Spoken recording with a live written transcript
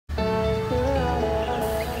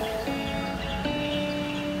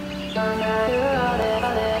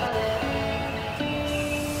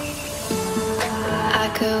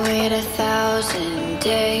could wait 1,000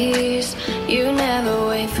 days. You never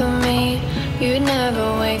wait for me, you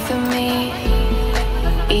never wait for me.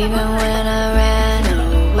 Even when I ran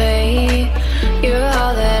away, you're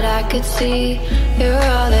all that I could see, you're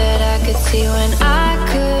all that I could see. When I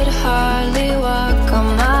could hardly walk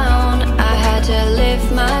on my own, I had to lift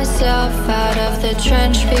myself out of the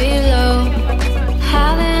trench below.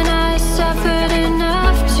 Haven't I suffered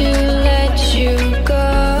enough to let you go?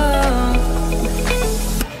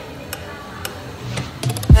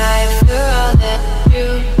 For all that you,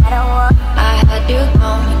 I had you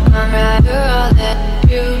home. I'm right for all that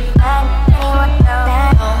you,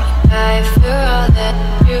 right for all that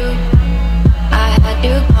you, I had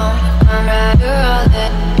you home. I'm right for all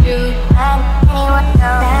that you,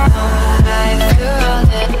 right for all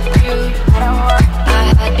that you, I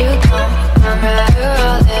had you home. I'm right for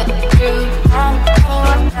all that you.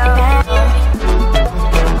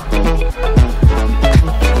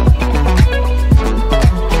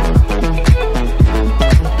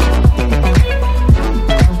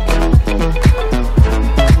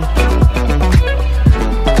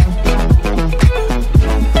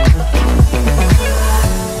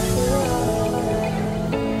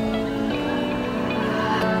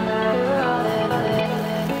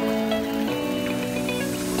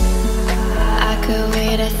 Could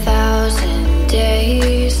wait 1,000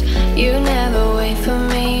 days. You never wait for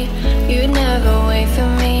me, you never wait for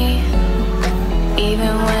me.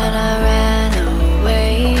 Even when I ran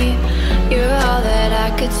away, you're all that I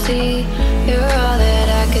could see, you're all that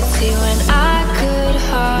I could see. When I could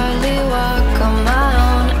hardly walk on my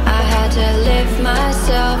own, I had to lift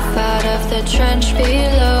myself out of the trench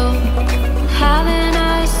below. Haven't I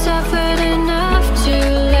suffered enough to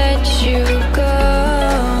let you go?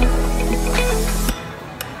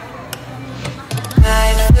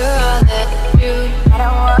 For all that you, I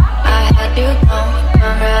had you home.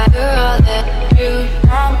 I'm right for all that you,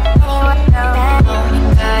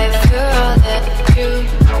 right for all that you,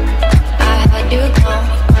 I had you home.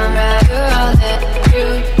 I'm right for all that you.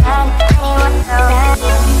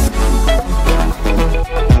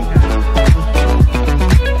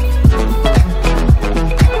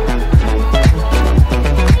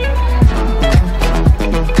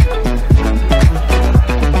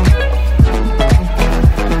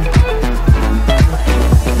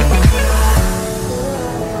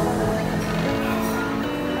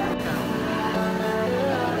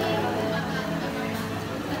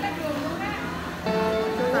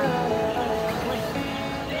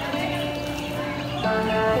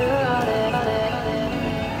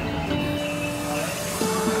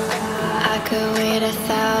 I could wait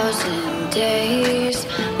 1,000 days.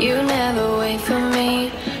 You never wait for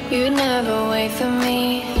me, you never wait for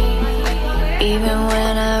me. Even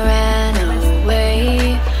when I ran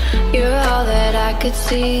away, you're all that I could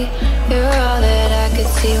see, you're all that I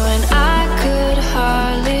could see. When I could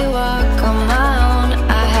hardly walk on my own,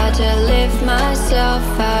 I had to lift myself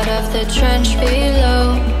out of the trench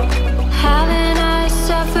below. Haven't I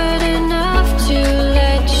suffered enough to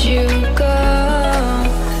let you go?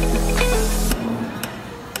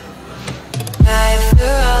 Right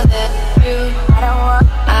for all that you,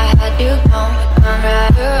 I had you home. I'm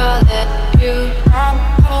right for all that you,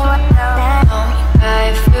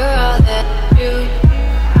 right for all that you,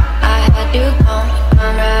 I had you home.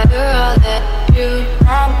 I'm right for all that you,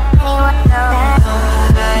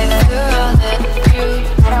 right for all that you,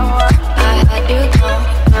 I had you home.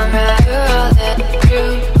 I'm right for all that you.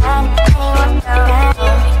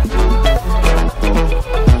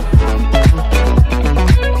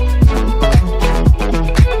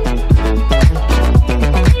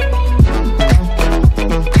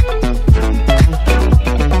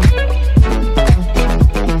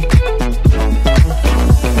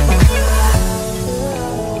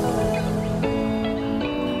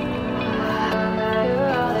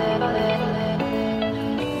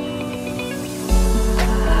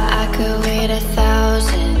 Could wait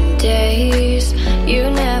 1,000 days. You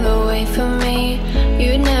never wait for me,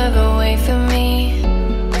 you never wait for me.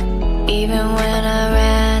 Even when I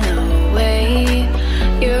ran away,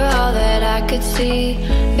 you're all that I could see,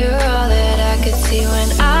 you're all that I could see. When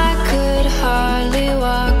I could hardly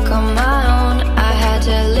walk on my own, I had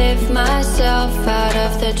to lift myself out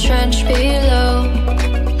of the trench below.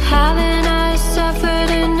 Haven't I suffered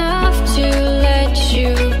enough to let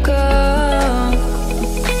you go?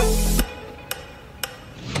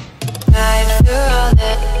 For all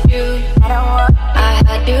that you, I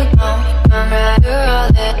had you home. I'm right for all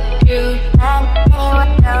that you,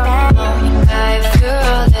 right for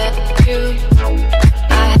all that you,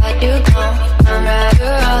 I had you home. I'm right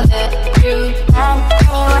for all that you.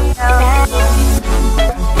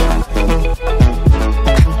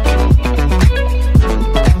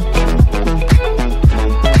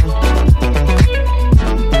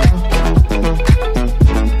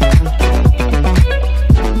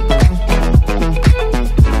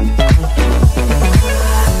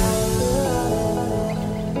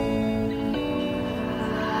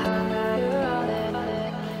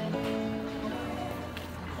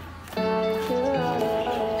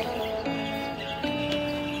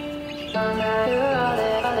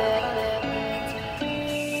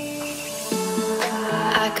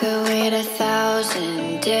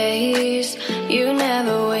 1,000 days. You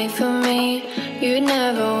never wait for me, you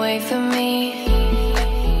never wait for me.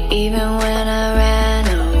 Even when I ran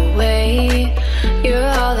away, you're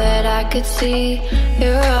all that I could see,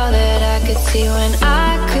 you're all that I could see. When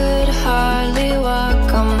I could hardly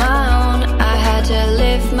walk on my own, I had to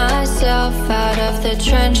lift myself out of the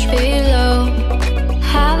trench below.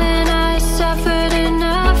 Having